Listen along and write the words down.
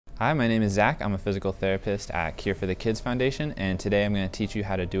Hi, my name is Zach. I'm a physical therapist at Cure for the Kids Foundation, and today I'm going to teach you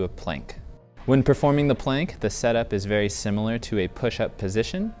how to do a plank. When performing the plank, the setup is very similar to a push-up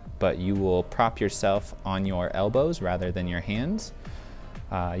position, but you will prop yourself on your elbows rather than your hands.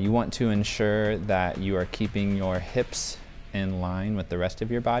 You want to ensure that you are keeping your hips in line with the rest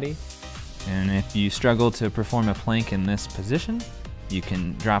of your body. And if you struggle to perform a plank in this position, you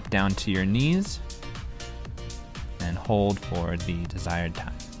can drop down to your knees and hold for the desired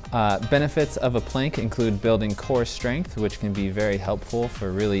time. Benefits of a plank include building core strength, which can be very helpful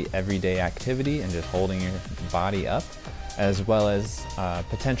for really everyday activity and just holding your body up, as well as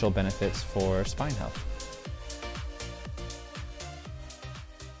potential benefits for spine health.